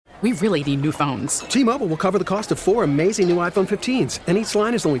We really need new phones. T-Mobile will cover the cost of 4 amazing new iPhone 15s, and each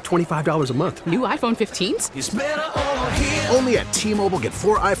line is only $25 a month. New iPhone 15s? It's better over here. Only at T-Mobile, get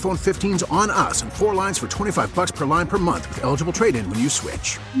 4 iPhone 15s on us and 4 lines for $25 per line per month with eligible trade-in when you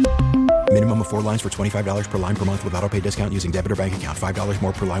switch. Minimum of 4 lines for $25 per line per month with autopay discount using debit or bank account. $5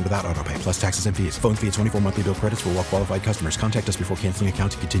 more per line without autopay, plus taxes and fees. Phone fee at 24 monthly bill credits for well-qualified customers. Contact us before canceling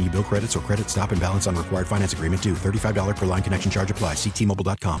account to continue bill credits or credit stop and balance on required finance agreement due. $35 per line connection charge applies. See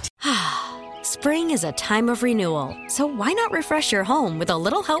T-Mobile.com. Spring is a time of renewal, so why not refresh your home with a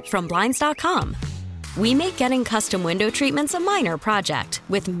little help from Blinds.com? We make getting custom window treatments a minor project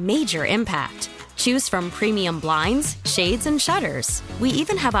with major impact. Choose from premium blinds, shades, and shutters. We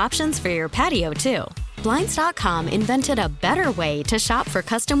even have options for your patio, too. Blinds.com invented a better way to shop for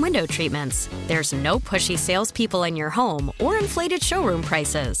custom window treatments. There's no pushy salespeople in your home or inflated showroom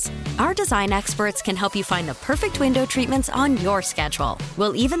prices. Our design experts can help you find the perfect window treatments on your schedule.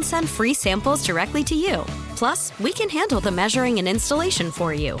 We'll even send free samples directly to you. Plus, we can handle the measuring and installation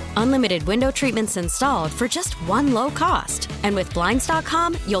for you. Unlimited window treatments installed for just one low cost. And with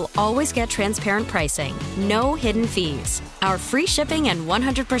Blinds.com, you'll always get transparent pricing. No hidden fees. Our free shipping and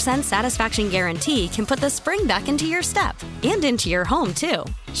 100% satisfaction guarantee can put the spring back into your step and into your home, too.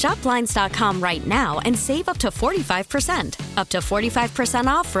 Shop Blinds.com right now and save up to 45%. Up to 45%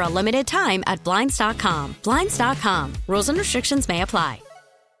 off for a limited time at Blinds.com. Blinds.com. Rules and restrictions may apply.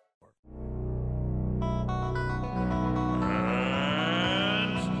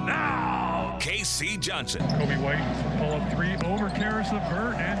 KC Johnson. Kobe White pull-up 3 over Karis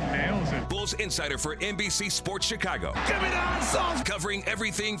LeVert and nails it. Bulls insider for NBC Sports Chicago. Give me the sauce. Covering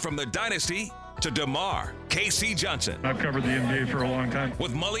everything from the dynasty to DeMar. KC Johnson. I've covered the NBA for a long time.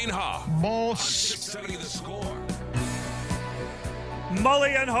 With Mully and Haw. Ball. 670 The Score.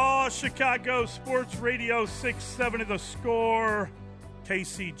 Mully and Haw, Chicago Sports Radio 670 The Score.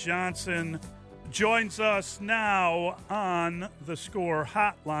 KC Johnson joins us now on the Score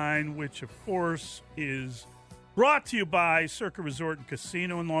Hotline, which, of course, is brought to you by Circa Resort and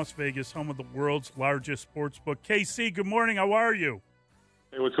Casino in Las Vegas, home of the world's largest sports book. KC, good morning. How are you?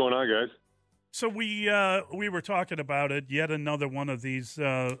 Hey, what's going on, guys? So we were talking about it. Yet another one of these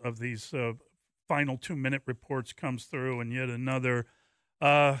final 2-minute reports comes through, and yet another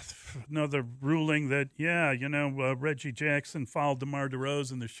ruling that Reggie Jackson fouled DeMar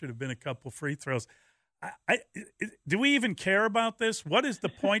DeRozan. There should have been a couple free throws. Do we even care about this? What is the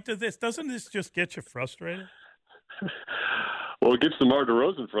point of this? Doesn't this just get you frustrated? Well, it gets DeMar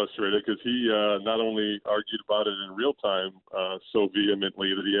DeRozan frustrated because he not only argued about it in real time so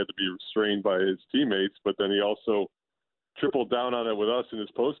vehemently that he had to be restrained by his teammates, but then he also tripled down on it with us in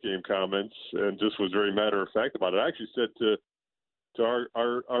his post-game comments and just was very matter-of-fact about it. I actually said to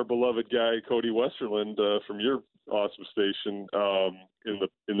our beloved guy Cody Westerland from your awesome station in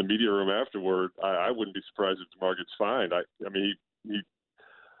the media room afterward, I wouldn't be surprised if DeMar gets fined. I mean, he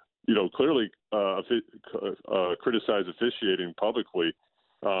clearly criticized officiating publicly.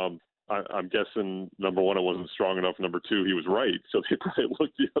 I'm guessing, number one, it wasn't strong enough. Number two, he was right, so they probably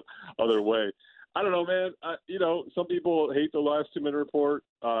looked the other way. I don't know, man. Some people hate the last 2-minute report.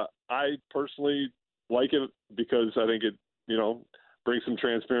 I personally like it because I think it, brings some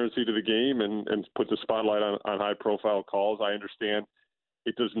transparency to the game and puts a spotlight on high-profile calls. I understand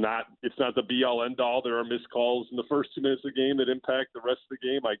it's not the be-all, end-all. There are missed calls in the first 2 minutes of the game that impact the rest of the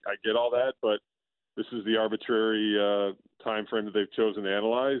game. I get all that, but this is the arbitrary time frame that they've chosen to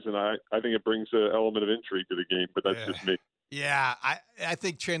analyze, and I think it brings an element of intrigue to the game, but that's just me. Yeah, I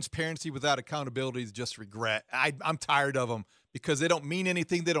think transparency without accountability is just regret. I'm tired of them because they don't mean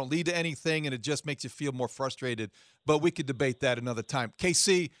anything, they don't lead to anything, and it just makes you feel more frustrated. But we could debate that another time.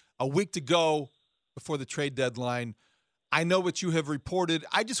 KC, a week to go before the trade deadline. I know what you have reported.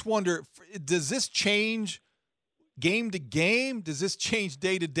 I just wonder, does this change game to game? Does this change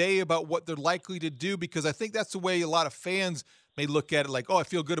day to day about what they're likely to do? Because I think that's the way a lot of fans may look at it, like, oh, I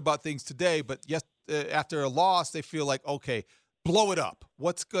feel good about things today, but yes, after a loss, they feel like, okay, blow it up.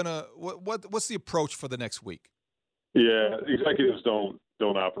 What's the approach for the next week? Yeah, executives don't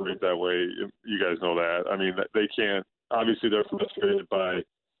operate that way. You guys know that. I mean, they can't. Obviously, they're frustrated by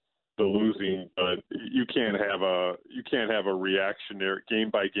the losing, but you can't have a reactionary game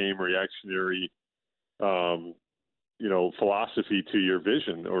by game reactionary, philosophy to your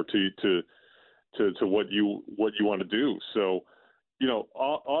vision or to what you want to do. So,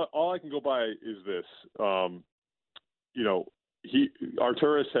 all I can go by is this.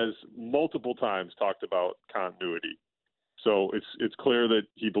 Arturas has multiple times talked about continuity. So it's clear that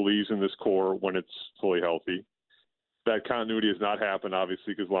he believes in this core when it's fully healthy. That continuity has not happened,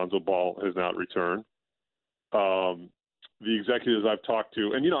 obviously, because Lonzo Ball has not returned. the executives I've talked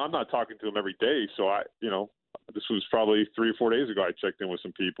to, and, I'm not talking to them every day. So this was probably 3 or 4 days ago. I checked in with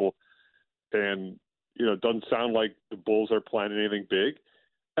some people, and, it doesn't sound like the Bulls are planning anything big.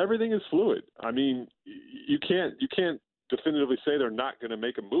 Everything is fluid. I mean, you can't definitively say they're not going to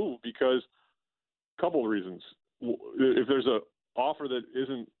make a move because a couple of reasons. If there's an offer that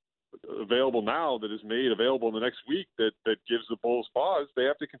isn't available now that is made available in the next week that gives the Bulls pause, they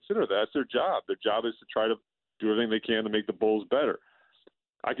have to consider that. That's their job. Their job is to try to do everything they can to make the Bulls better.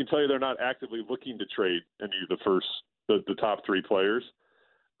 I can tell you they're not actively looking to trade any of the top 3 players.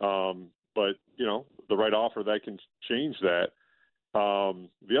 But, the right offer that can change that.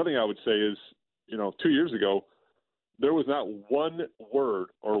 The other thing I would say is, 2 years ago, there was not one word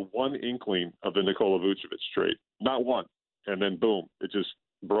or one inkling of the Nikola Vucevic trade. Not one. And then, boom, it just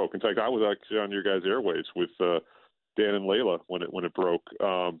broke. In fact, I was actually on your guys' airwaves with Dan and Layla when it broke.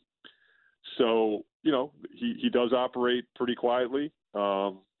 So, he does operate pretty quietly.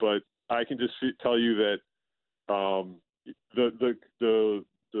 But I can just tell you that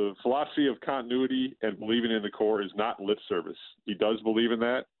the philosophy of continuity and believing in the core is not lip service. He does believe in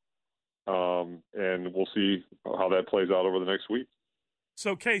that. And we'll see how that plays out over the next week.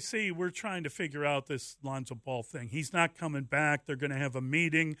 So, KC, we're trying to figure out this Lonzo Ball thing. He's not coming back. They're going to have a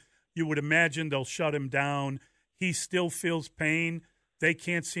meeting. You would imagine they'll shut him down. He still feels pain. They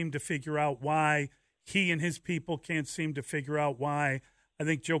can't seem to figure out why. He and his people can't seem to figure out why. I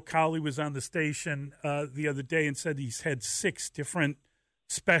think Joe Cowley was on the station the other day and said he's had 6 different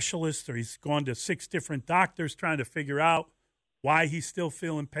specialists, or he's gone to 6 different doctors trying to figure out why he's still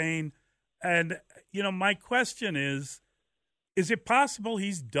feeling pain. And, my question is it possible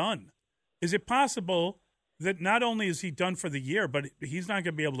he's done? Is it possible that not only is he done for the year, but he's not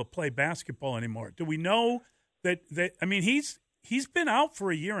going to be able to play basketball anymore? Do we know that I mean, he's been out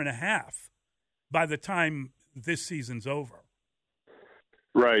for a year and a half by the time this season's over.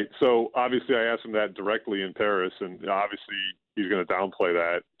 Right. So obviously I asked him that directly in Paris, and obviously he's going to downplay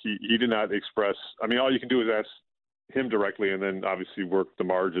that. He did not express – I mean, all you can do is ask him directly and then obviously work the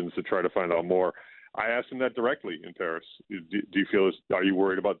margins to try to find out more. I asked him that directly in Paris. Do you feel – are you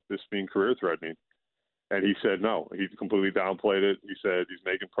worried about this being career-threatening? And he said no. He completely downplayed it. He said he's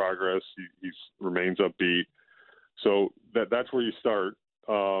making progress. He remains upbeat. So that's where you start.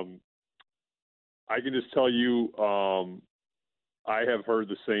 I can just tell you I have heard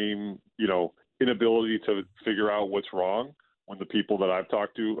the same, inability to figure out what's wrong when the people that I've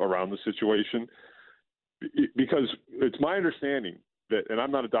talked to around the situation. Because it's my understanding that, and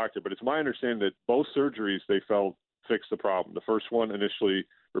I'm not a doctor, but it's my understanding that both surgeries they felt fixed the problem. The first one initially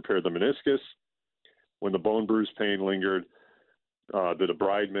repaired the meniscus. When the bone bruise pain lingered, the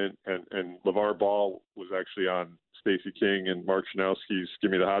debridement, and LeVar Ball was actually on Stacey King and Mark Schanowski's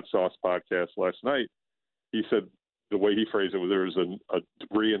Give Me the Hot Sauce podcast last night. He said the way he phrased it was there was a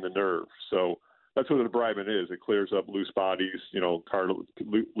debris in the nerve. So that's what a debridement is. It clears up loose bodies,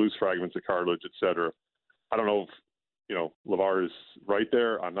 loose fragments of cartilage, et cetera. I don't know if, LeVar is right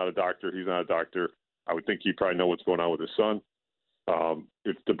there. I'm not a doctor. He's not a doctor. I would think he probably know what's going on with his son.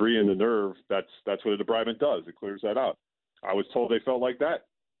 If debris in the nerve, that's what a debridement does. It clears that out. I was told they felt like that,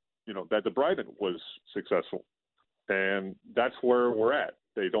 that debridement was successful. And that's where we're at.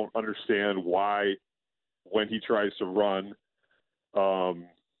 They don't understand why when he tries to run,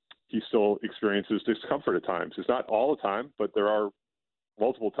 he still experiences discomfort at times. It's not all the time, but there are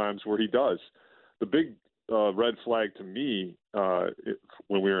multiple times where he does. The big red flag to me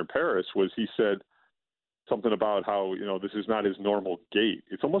when we were in Paris was he said something about how, this is not his normal gait.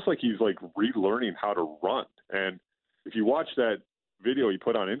 It's almost like he's like relearning how to run. And if you watch that video he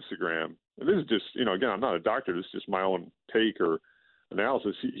put on Instagram, and this is just, again, I'm not a doctor. This is just my own take or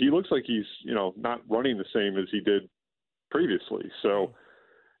analysis. He looks like he's, not running the same as he did previously. So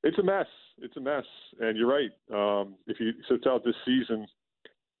it's a mess. It's a mess. And you're right. If he sits out this season,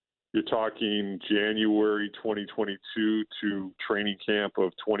 you're talking January 2022 to training camp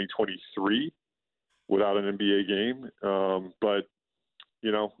of 2023 without an NBA game. But,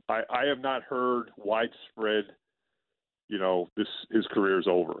 I have not heard widespread his career is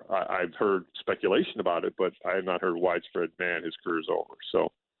over. I've heard speculation about it, but I have not heard widespread, his career is over.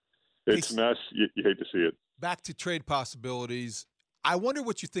 So it's a mess. You hate to see it. Back to trade possibilities. I wonder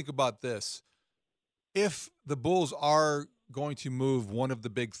what you think about this. If the Bulls are going to move one of the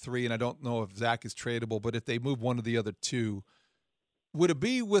big 3, and I don't know if Zach is tradable, but if they move one of the other 2, would it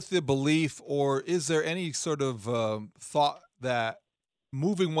be with the belief, or is there any sort of thought that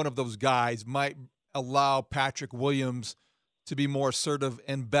moving one of those guys might allow Patrick Williams to be more assertive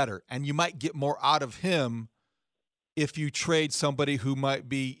and better, and you might get more out of him if you trade somebody who might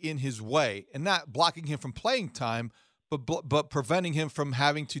be in his way and not blocking him from playing time, but preventing him from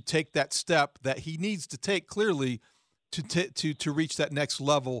having to take that step that he needs to take clearly to reach that next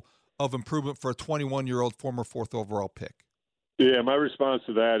level of improvement for a 21-year-old former 4th overall pick. Yeah, my response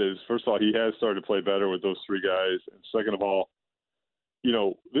to that is, first of all, he has started to play better with those 3 guys. And second of all,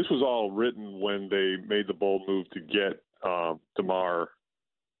 this was all written when they made the bold move to get DeMar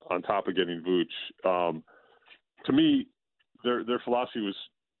on top of getting Vooch. To me, their philosophy was,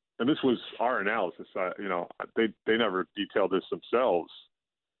 and this was our analysis, they never detailed this themselves.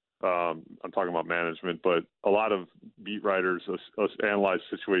 I'm talking about management, but a lot of beat writers analyze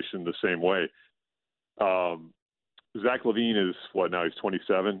the situation the same way. Zach LaVine is now he's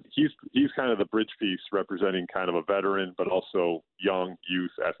 27. He's kind of the bridge piece representing kind of a veteran, but also young,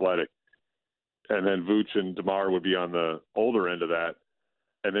 youth, athletic. And then Vooch and DeMar would be on the older end of that.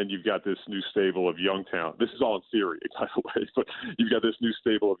 And then you've got this new stable of young talent. This is all in theory, by the way, but you've got this new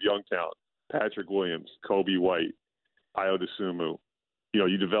stable of young talent. Patrick Williams, Kobe White, Ayo Dosunmu.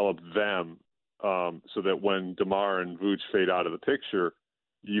 You develop them so that when DeMar and Vooch fade out of the picture,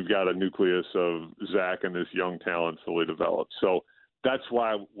 you've got a nucleus of Zach and this young talent fully developed. So that's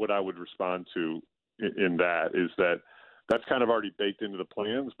why what I would respond to in that is that's kind of already baked into the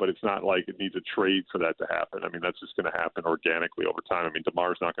plans, but it's not like it needs a trade for that to happen. I mean, that's just going to happen organically over time. I mean,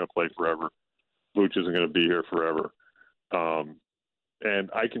 DeMar's not going to play forever. Vooch isn't going to be here forever.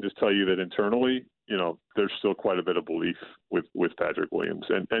 And I can just tell you that internally, there's still quite a bit of belief with Patrick Williams.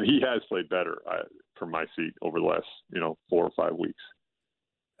 And he has played better from my seat over the last, 4 or 5 weeks.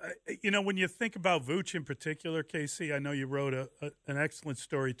 When you think about Vooch in particular, Casey, I know you wrote an excellent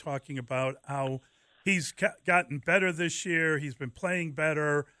story talking about how he's gotten better this year. He's been playing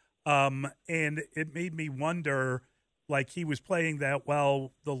better. And it made me wonder, like he was playing that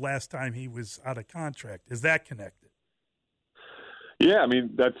well the last time he was out of contract. Is that connected? Yeah, I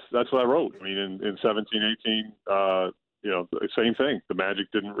mean, that's what I wrote. I mean, in 17, 18, same thing. The Magic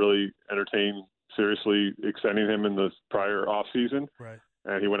didn't really entertain seriously extending him in the prior offseason. Right.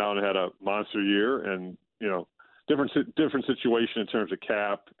 And he went out and had a monster year and, different situation in terms of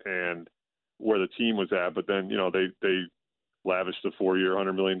cap and where the team was at. But then, they lavished a 4-year,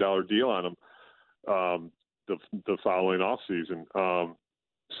 $100 million deal on him the following offseason.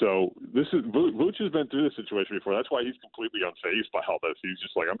 So Vooch has been through this situation before. That's why he's completely unfazed by all this. He's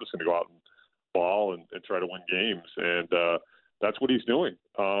just like, I'm just going to go out and ball and try to win games. And that's what he's doing.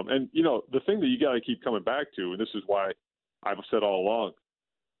 And, the thing that you got to keep coming back to, and this is why I've said all along,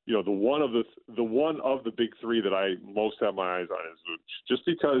 the one of the big 3 that I most have my eyes on is Vooch. Just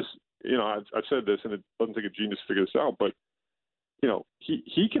because, I've said this, and it doesn't take a genius to figure this out, but,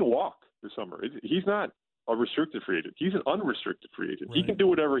 he can walk this summer. He's not a restricted free agent. He's an unrestricted free agent. Right. He can do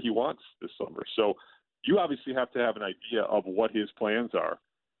whatever he wants this summer. So you obviously have to have an idea of what his plans are,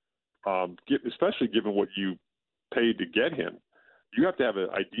 especially given what you paid to get him. You have to have an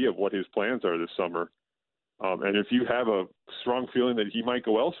idea of what his plans are this summer. And if you have a strong feeling that he might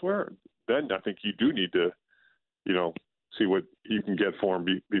go elsewhere, then I think you do need to, see what you can get for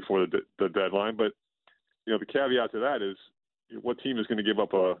him before the deadline. But, the caveat to that is what team is going to give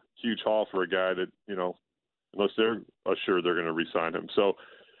up a huge haul for a guy that, unless they're assured they're going to re-sign him. So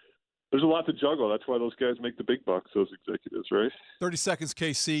there's a lot to juggle. That's why those guys make the big bucks, those executives, right? 30 seconds,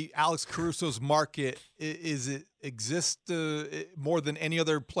 KC. Alex Caruso's market, exist more than any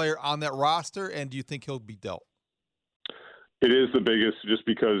other player on that roster, and do you think he'll be dealt? It is the biggest just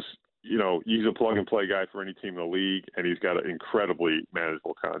because, he's a plug-and-play guy for any team in the league, and he's got an incredibly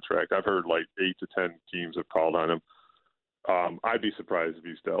manageable contract. I've heard like 8 to 10 teams have called on him. I'd be surprised if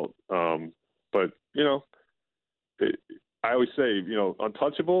he's dealt. But, I always say,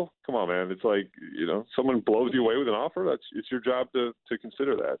 untouchable. Come on, man. It's like, someone blows you away with an offer. It's your job to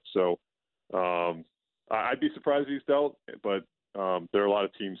consider that. So I'd be surprised if he's dealt, but there are a lot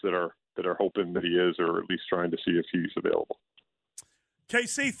of teams that are hoping that he is, or at least trying to see if he's available.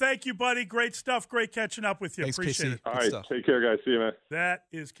 KC, thank you, buddy. Great stuff. Great catching up with you. Thanks, Appreciate KC. it. All right. Take care, guys. See you, man. That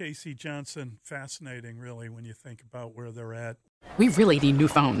is Casey Johnson. Fascinating, really, when you think about where they're at. We really need new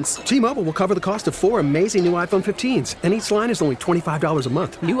phones. T-Mobile will cover the cost of 4 amazing new iPhone 15s, and each line is only $25 a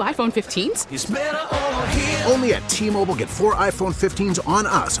month. New iPhone 15s? It's better over here. Only at T-Mobile, get 4 iPhone 15s on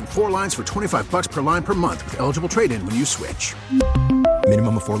us and 4 lines for $25 per line per month with eligible trade-in when you switch.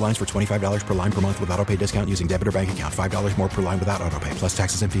 Minimum of 4 lines for $25 per line per month with autopay discount using debit or bank account. $5 more per line without autopay, plus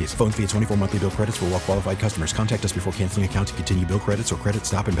taxes and fees. Phone fee at 24 monthly bill credits for well-qualified customers. Contact us before canceling account to continue bill credits or credit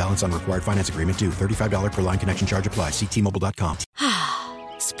stop and balance on required finance agreement due. $35 per line connection charge applies. See T-Mobile.com.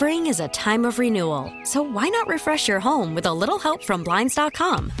 Spring is a time of renewal, so why not refresh your home with a little help from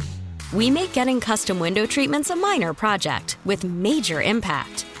Blinds.com? We make getting custom window treatments a minor project with major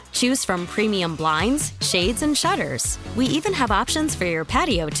impact. Choose from premium blinds, shades, and shutters. We even have options for your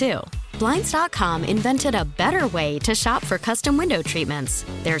patio, too. Blinds.com invented a better way to shop for custom window treatments.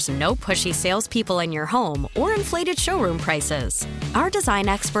 There's no pushy salespeople in your home or inflated showroom prices. Our design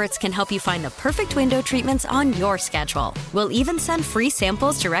experts can help you find the perfect window treatments on your schedule. We'll even send free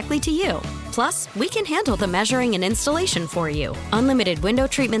samples directly to you. Plus, we can handle the measuring and installation for you. Unlimited window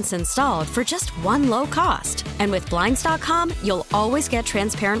treatments installed for just one low cost. And with Blinds.com, you'll always get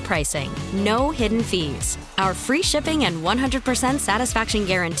transparent pricing. No hidden fees. Our free shipping and 100% satisfaction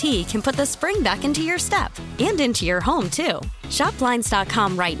guarantee can put the spring back into your step and into your home, too. Shop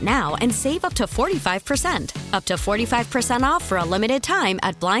Blinds.com right now and save up to 45%. Up to 45% off for a limited time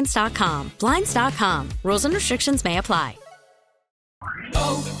at Blinds.com. Blinds.com. Rules and restrictions may apply.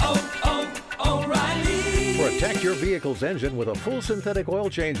 O'Reilly. Protect your vehicle's engine with a full synthetic oil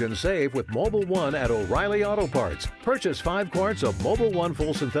change and save with Mobil 1 at O'Reilly Auto Parts. Purchase 5 quarts of Mobil 1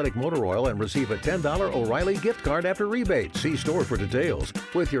 full synthetic motor oil and receive a $10 O'Reilly gift card after rebate. See store for details.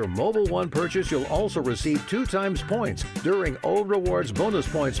 With your Mobil 1 purchase, you'll also receive 2 times points during O Rewards Bonus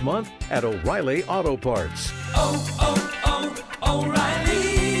Points Month at O'Reilly Auto Parts.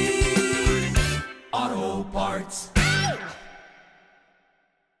 O'Reilly Auto Parts.